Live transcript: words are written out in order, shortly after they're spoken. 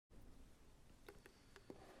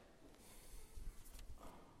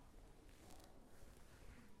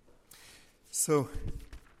So,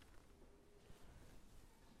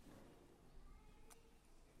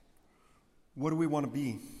 what do we want to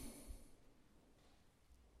be?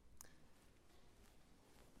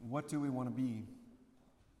 What do we want to be?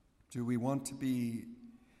 Do we want to be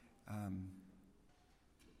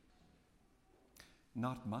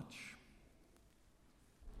not much?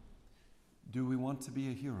 Do we want to be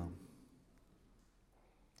a hero?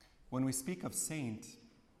 When we speak of saint,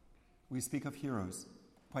 we speak of heroes,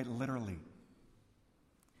 quite literally.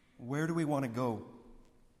 Where do we want to go?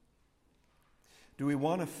 Do we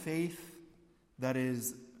want a faith that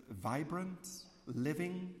is vibrant,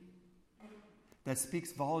 living, that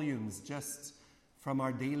speaks volumes just from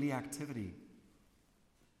our daily activity?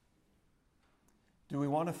 Do we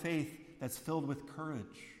want a faith that's filled with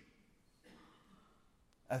courage?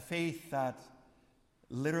 A faith that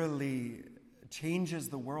literally changes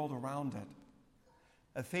the world around it?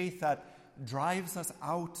 A faith that drives us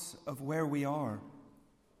out of where we are?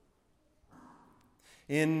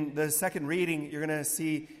 In the second reading, you're going to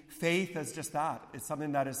see faith as just that. It's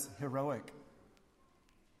something that is heroic.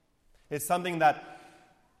 It's something that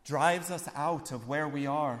drives us out of where we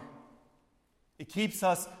are. It keeps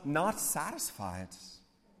us not satisfied.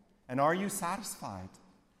 And are you satisfied?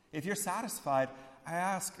 If you're satisfied, I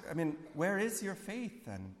ask, where is your faith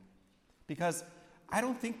then? Because I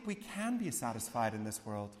don't think we can be satisfied in this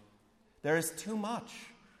world. There is too much.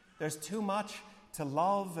 There's too much to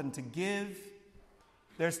love and to give.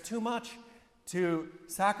 There's too much to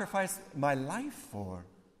sacrifice my life for.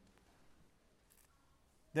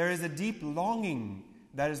 There is a deep longing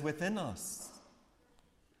that is within us.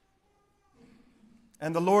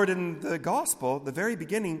 And the Lord in the gospel, the very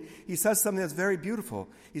beginning, he says something that's very beautiful.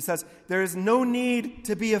 He says, "There is no need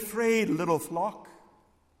to be afraid, little flock."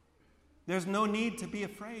 There's no need to be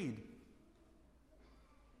afraid.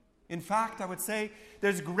 In fact, I would say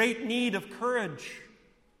there's great need of courage.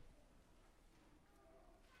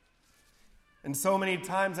 And so many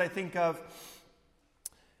times I think of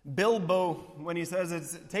Bilbo when he says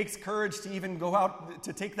it takes courage to even go out,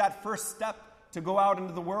 to take that first step, to go out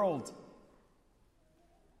into the world.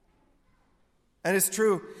 And it's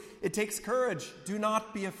true, it takes courage. Do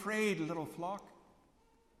not be afraid, little flock.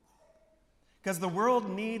 Because the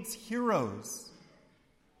world needs heroes.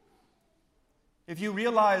 If you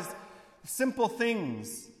realize simple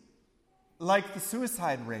things like the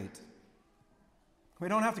suicide rate, we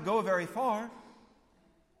don't have to go very far.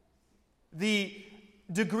 The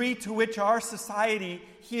degree to which our society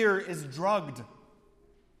here is drugged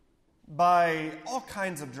by all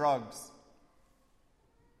kinds of drugs.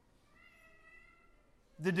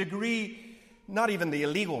 The degree, not even the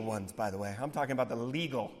illegal ones, by the way. I'm talking about the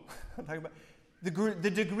legal. I'm talking about the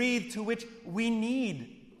degree to which we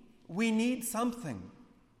need something.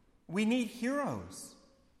 We need heroes.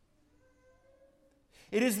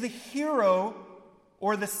 It is the hero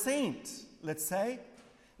or the saint, let's say,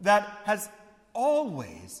 that has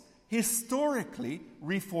always, historically,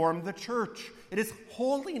 reformed the church. It is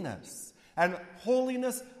holiness, and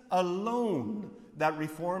holiness alone, that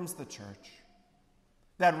reforms the church,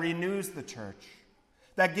 that renews the church,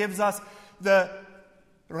 that gives us the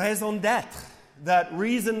raison d'être, that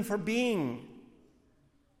reason for being.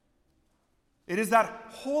 It is that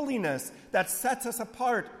holiness that sets us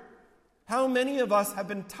apart. How many of us have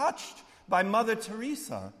been touched by Mother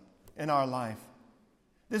Teresa in our life?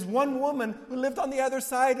 This one woman who lived on the other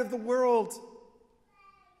side of the world.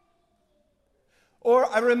 Or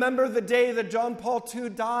I remember the day that John Paul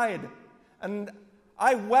II died, and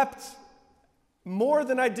I wept more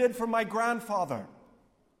than I did for my grandfather,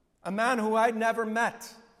 a man who I'd never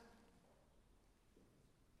met.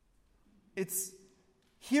 It's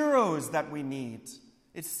heroes that we need.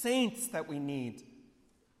 It's saints that we need.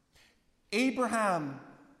 Abraham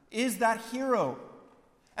is that hero.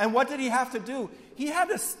 And what did he have to do? He had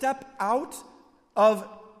to step out of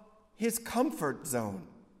his comfort zone.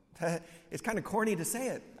 It's kind of corny to say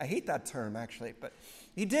it. I hate that term, actually. But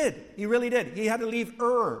he did. He really did. He had to leave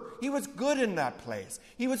Ur. He was good in that place.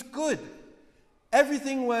 He was good.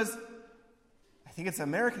 Everything was, I think it's an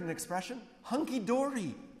American expression,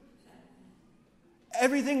 hunky-dory.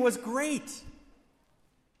 Everything was great.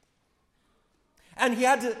 And he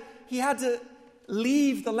had to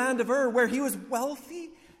leave the land of Ur, where he was wealthy,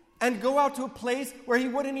 and go out to a place where he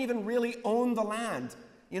wouldn't even really own the land.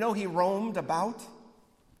 He roamed about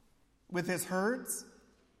with his herds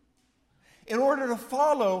in order to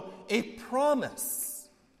follow a promise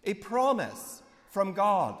from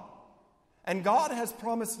God. And God has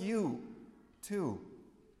promised you too.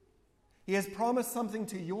 He has promised something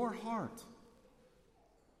to your heart.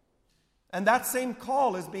 And that same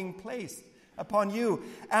call is being placed upon you.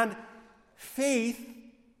 And faith,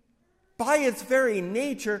 by its very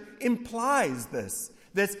nature, implies this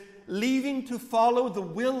leaving to follow the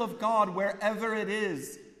will of God wherever it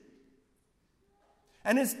is.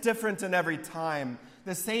 And it's different in every time.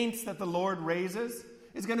 The saints that the Lord raises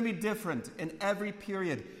is going to be different in every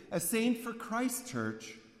period. A saint for Christ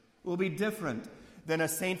Church will be different than a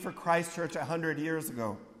saint for Christ Church 100 years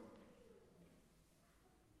ago.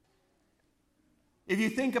 If you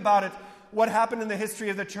think about it, what happened in the history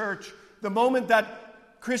of the church, the moment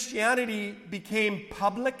that Christianity became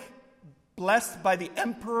public, blessed by the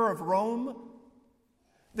emperor of Rome,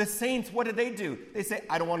 the saints, what did they do? They say,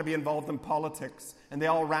 I don't want to be involved in politics. And they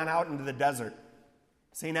all ran out into the desert.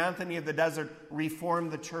 St. Anthony of the Desert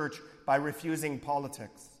reformed the church by refusing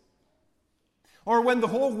politics. Or when the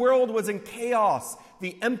whole world was in chaos,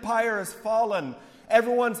 the empire has fallen,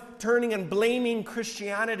 everyone's turning and blaming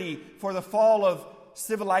Christianity for the fall of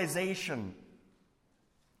civilization.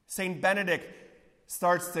 St. Benedict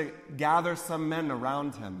starts to gather some men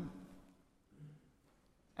around him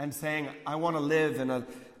and saying, I want to live in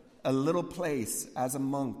a little place as a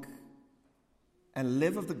monk and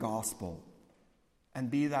live of the gospel and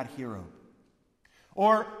be that hero.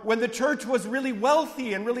 Or when the church was really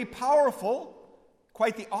wealthy and really powerful,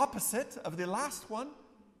 quite the opposite of the last one,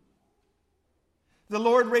 the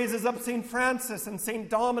Lord raises up St. Francis and St.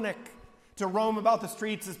 Dominic to roam about the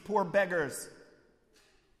streets as poor beggars.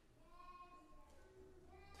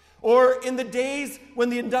 Or in the days when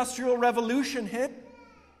the Industrial Revolution hit,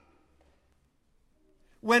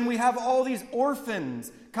 when we have all these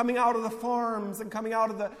orphans coming out of the farms and coming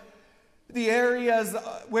out of the areas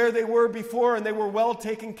where they were before and they were well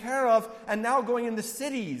taken care of, and now going in the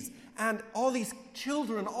cities, and all these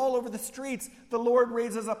children all over the streets, the Lord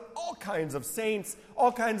raises up all kinds of saints,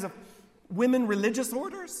 all kinds of women religious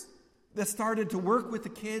orders that started to work with the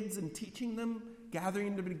kids and teaching them,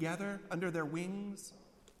 gathering them together under their wings.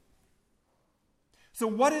 So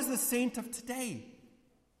what is the saint of today?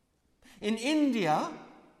 In India,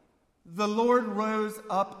 the Lord rose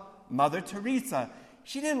up Mother Teresa.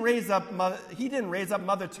 He didn't raise up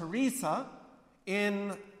Mother Teresa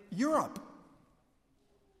in Europe.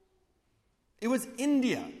 It was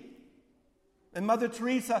India. And Mother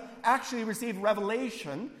Teresa actually received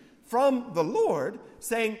revelation from the Lord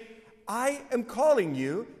saying, I am calling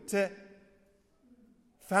you to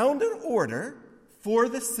found an order for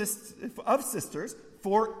of sisters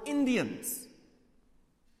for Indians.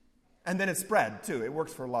 And then it spread, too. It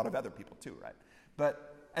works for a lot of other people, too, right?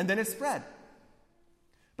 And then it spread.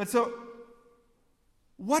 But so,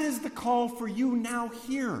 what is the call for you now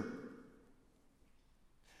here?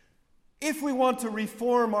 If we want to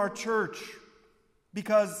reform our church,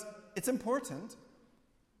 because it's important,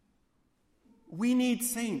 we need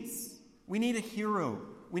saints. We need a hero.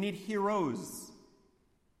 We need heroes.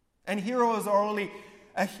 And heroes are only,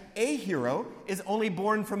 a hero is only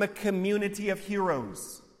born from a community of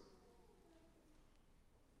heroes.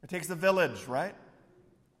 It takes a village, right?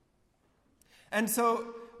 And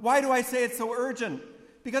so, why do I say it's so urgent?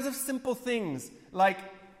 Because of simple things. Like,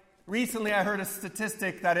 recently I heard a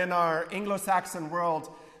statistic that in our Anglo-Saxon world,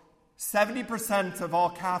 70% of all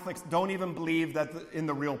Catholics don't even believe that in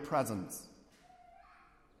the real presence.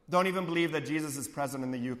 Don't even believe that Jesus is present in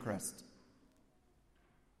the Eucharist.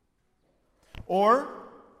 Or,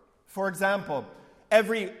 for example,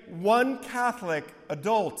 every one Catholic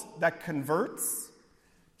adult that converts,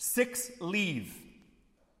 6 leave.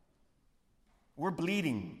 We're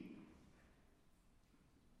bleeding.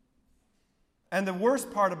 And the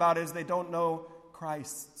worst part about it is they don't know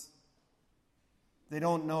Christ. They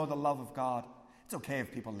don't know the love of God. It's okay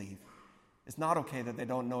if people leave. It's not okay that they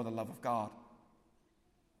don't know the love of God.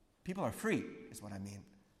 People are free, is what I mean.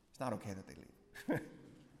 It's not okay that they leave.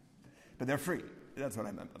 But they're free. That's what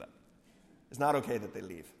I meant by that. It's not okay that they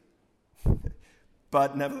leave.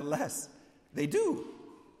 But nevertheless, they do.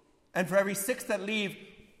 And for every 6 that leave,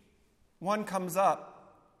 1 comes up.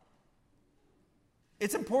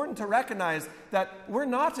 It's important to recognize that we're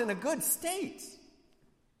not in a good state.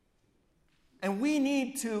 And we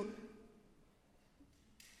need to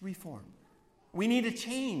reform. We need to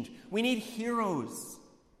change. We need heroes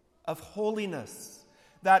of holiness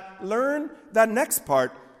that learn that next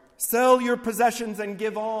part. Sell your possessions and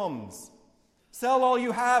give alms. Sell all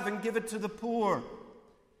you have and give it to the poor.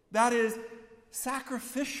 That is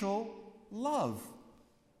sacrificial love.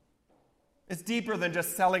 It's deeper than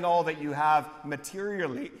just selling all that you have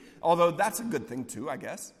materially, although that's a good thing too, I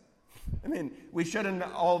guess. I mean, we shouldn't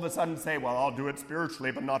all of a sudden say, well, I'll do it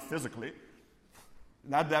spiritually but not physically.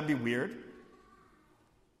 That'd be weird.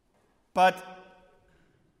 But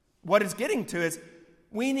what it's getting to is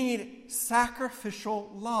we need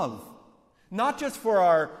sacrificial love. Not just for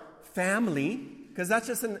our family, because that's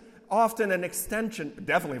just often an extension,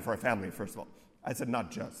 definitely for our family, first of all. I said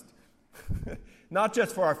not just. Not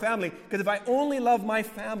just for our family, because if I only love my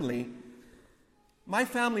family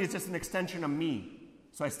is just an extension of me,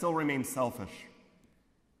 so I still remain selfish.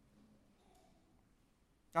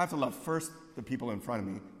 I have to love first the people in front of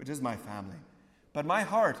me, which is my family. But my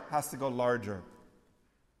heart has to go larger.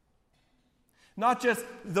 Not just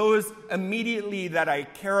those immediately that I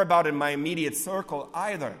care about in my immediate circle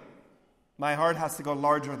either. My heart has to go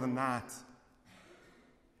larger than that.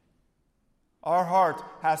 Our heart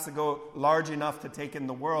has to go large enough to take in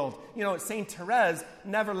the world. You know, St. Therese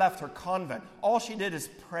never left her convent. All she did is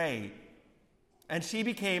pray. And she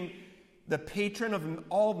became the patron of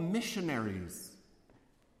all missionaries.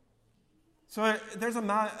 So there's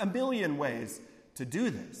a million ways to do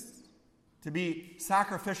this, to be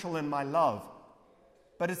sacrificial in my love.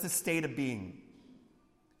 But it's a state of being.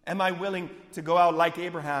 Am I willing to go out like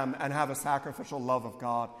Abraham and have a sacrificial love of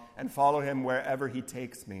God and follow him wherever he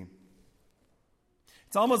takes me?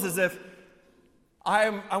 It's almost as if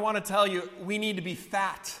I want to tell you, we need to be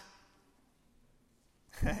fat.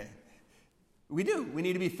 We do. We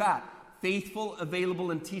need to be fat. Faithful,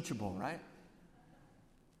 available, and teachable, right?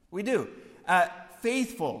 We do.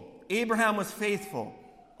 Faithful. Abraham was faithful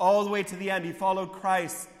all the way to the end. He followed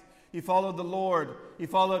Christ. He followed the Lord. He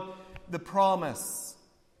followed the promise.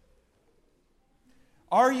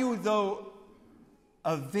 Are you, though,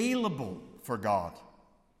 available for God?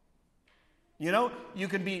 You know, you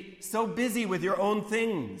can be so busy with your own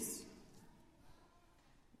things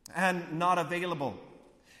and not available.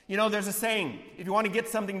 You know, there's a saying, if you want to get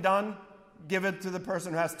something done, give it to the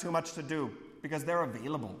person who has too much to do, because they're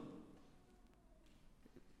available.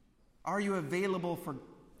 Are you available for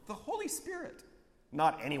the Holy Spirit?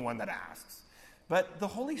 Not anyone that asks, but the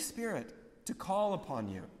Holy Spirit to call upon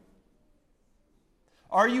you.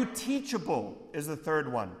 Are you teachable is the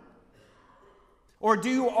third one. Or do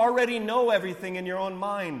you already know everything in your own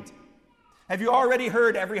mind? Have you already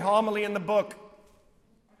heard every homily in the book?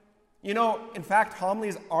 You know, in fact,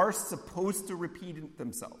 homilies are supposed to repeat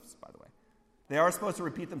themselves, by the way. They are supposed to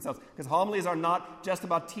repeat themselves, because homilies are not just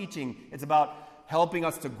about teaching. It's about helping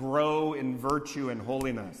us to grow in virtue and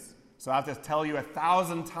holiness. So I have to tell you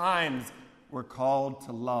 1,000 times, we're called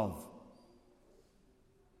to love.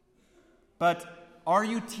 But are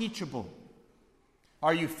you teachable?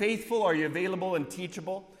 Are you faithful? Are you available and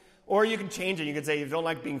teachable? Or you can change it. You can say, if you don't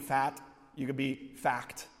like being fat, you could be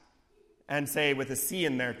fact. And say, with a C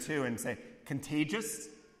in there too, and say, contagious?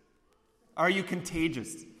 Are you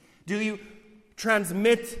contagious? Do you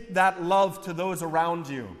transmit that love to those around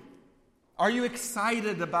you? Are you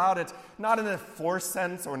excited about it? Not in a forced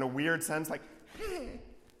sense or in a weird sense, like,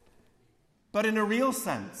 but in a real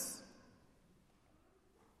sense.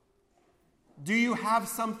 Do you have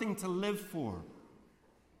something to live for?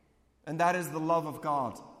 And that is the love of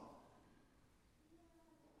God.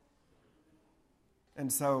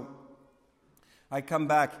 And so, I come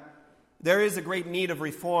back. There is a great need of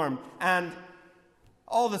reform. And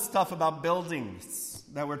all the stuff about buildings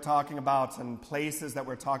that we're talking about and places that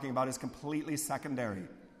we're talking about is completely secondary.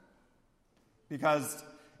 Because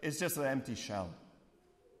it's just an empty shell.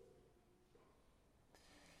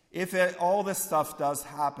 If all this stuff does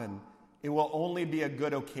happen, it will only be a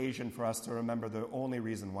good occasion for us to remember the only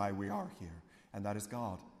reason why we are here, and that is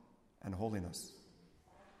God and holiness.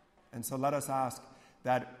 And so let us ask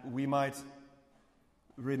that we might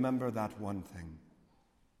remember that one thing,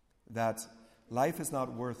 that life is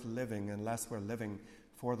not worth living unless we're living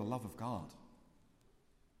for the love of God.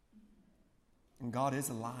 And God is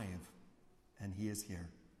alive, and he is here.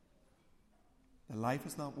 The life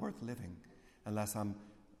is not worth living unless I'm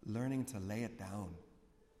learning to lay it down.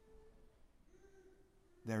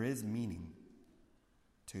 There is meaning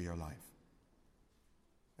to your life.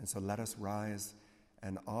 And so let us rise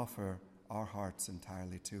and offer our hearts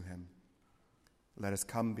entirely to him. Let us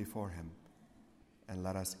come before him and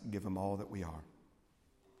let us give him all that we are.